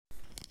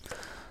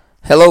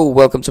Hello,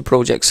 welcome to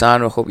Project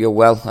Sana. I hope you're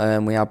well.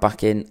 We are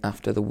back in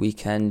after the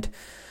weekend.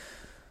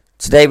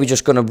 Today we're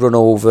just going to run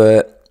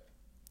over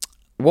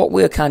what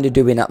we're kind of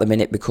doing at the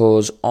minute,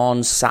 because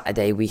on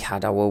Saturday we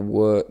had our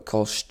work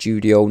or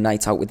studio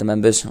night out with the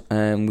members.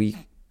 We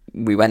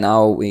went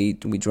out, we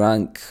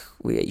drank,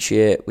 we ate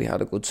shit, we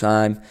had a good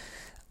time.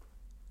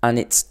 And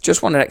it's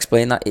just want to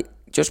explain that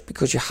just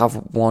because you have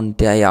one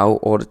day out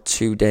or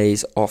 2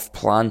 days off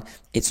plan,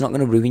 it's not going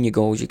to ruin your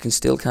goals. You can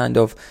still kind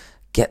of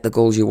get the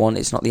goals you want.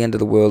 It's not the end of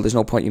the world. There's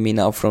no point in me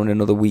now throwing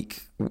another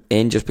week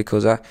in just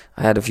because I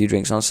had a few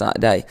drinks on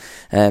Saturday.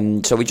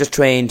 So we just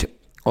trained.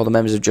 All the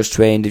members have just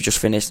trained. They've just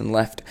finished and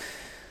left.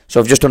 So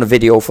I've just done a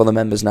video for the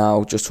members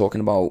now, just talking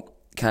about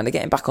kind of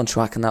getting back on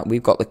track and that.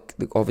 We've got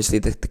obviously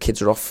the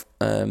kids are off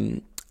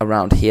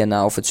around here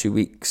now for 2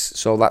 weeks.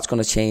 So that's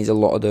going to change a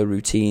lot of their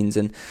routines,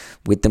 and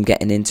with them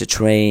getting in to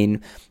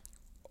train,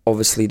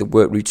 obviously the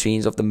work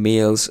routines of the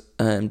meals,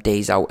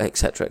 days out,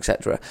 etc.,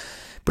 etc.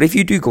 But if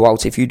you do go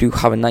out, if you do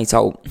have a night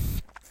out,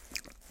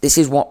 this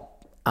is what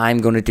I'm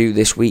going to do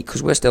this week,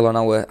 because we're still on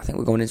I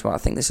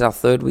think this is our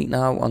 3rd week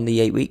now on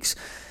the 8 weeks.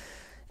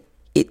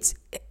 It's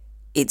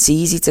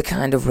easy to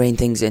kind of rein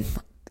things in.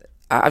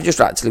 I've just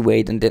actually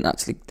weighed and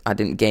I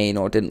didn't gain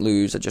or didn't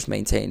lose. I just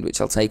maintained, which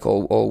I'll take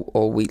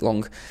all week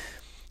long.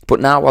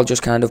 But now I'll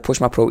just kind of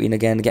push my protein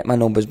again, get my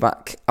numbers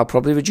back. I'll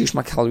probably reduce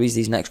my calories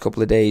these next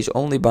couple of days,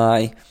 only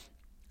by,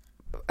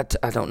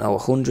 I don't know,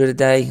 100 a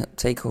day,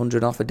 take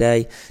 100 off a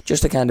day,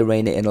 just to kind of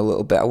rein it in a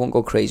little bit. I won't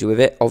go crazy with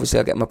it. Obviously,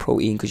 I'll get my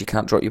protein, because you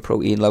can't drop your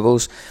protein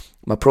levels.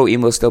 My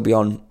protein will still be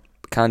on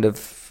kind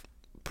of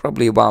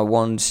probably about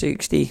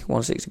 160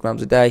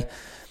 grams a day.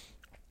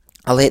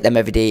 I'll hit them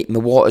every day. My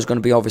water's going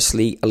to be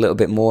obviously a little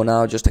bit more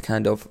now, just to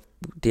kind of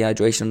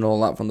dehydration and all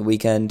that from the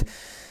weekend.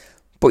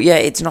 But yeah,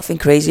 it's nothing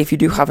crazy. If you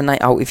do have a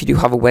night out, if you do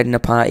have a wedding, a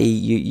party,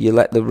 you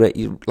let the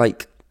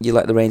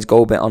reins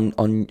go a bit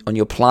on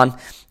your plan.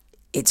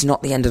 It's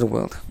not the end of the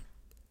world.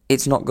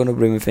 It's not going to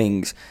ruin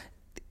things.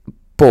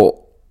 But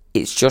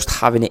it's just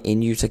having it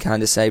in you to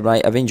kind of say,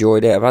 right, I've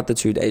enjoyed it. I've had the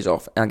 2 days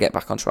off and I'll get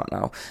back on track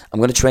now.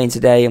 I'm going to train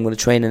today. I'm going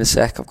to train in a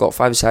sec. I've got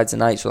 5-a-side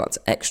tonight, so that's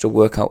extra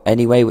workout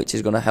anyway, which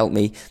is going to help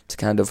me to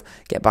kind of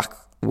get back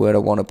where I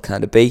want to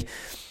kind of be.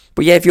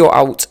 But yeah, if you're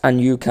out and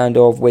you kind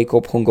of wake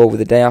up hungover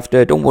the day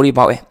after, don't worry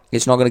about it.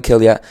 It's not going to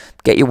kill you.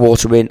 Get your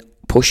water in,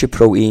 push your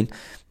protein.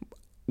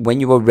 When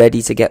you are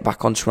ready to get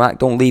back on track,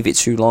 don't leave it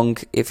too long.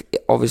 If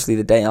obviously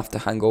the day after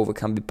hangover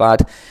can be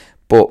bad,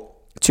 but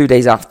 2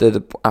 days after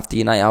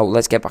your night out,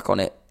 let's get back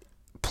on it.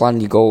 Plan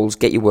your goals,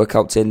 get your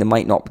workouts in.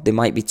 They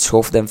might be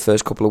tough them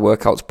first couple of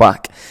workouts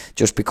back,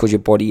 just because your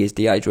body is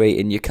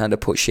dehydrating. You kind of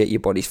put shit,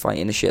 your body's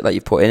fighting the shit that you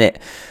put in it.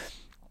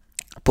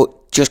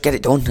 But just get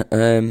it done.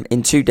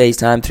 In 2 days'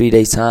 time, 3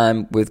 days'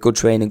 time, with good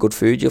training, good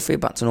food, you'll feel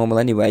back to normal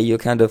anyway. You'll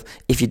kind of,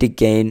 if you did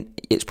gain,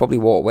 it's probably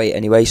water weight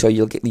anyway, so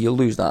you'll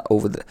lose that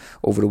over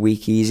the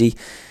week easy.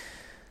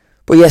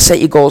 But yeah, set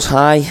your goals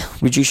high,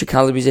 reduce your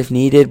calories if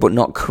needed, but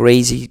not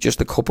crazy.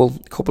 Just a couple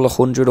of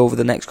hundred over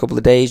the next couple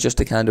of days, just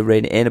to kind of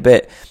rein it in a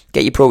bit.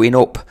 Get your protein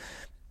up,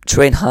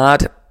 train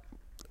hard,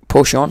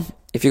 push on.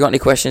 If you got any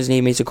questions,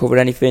 need me to cover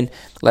anything,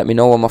 let me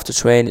know. I'm off to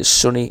train. It's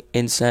sunny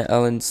in St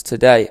Helens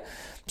today,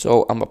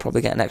 so I'm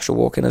probably getting an extra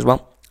walk in as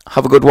well.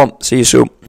 Have a good one. See you soon.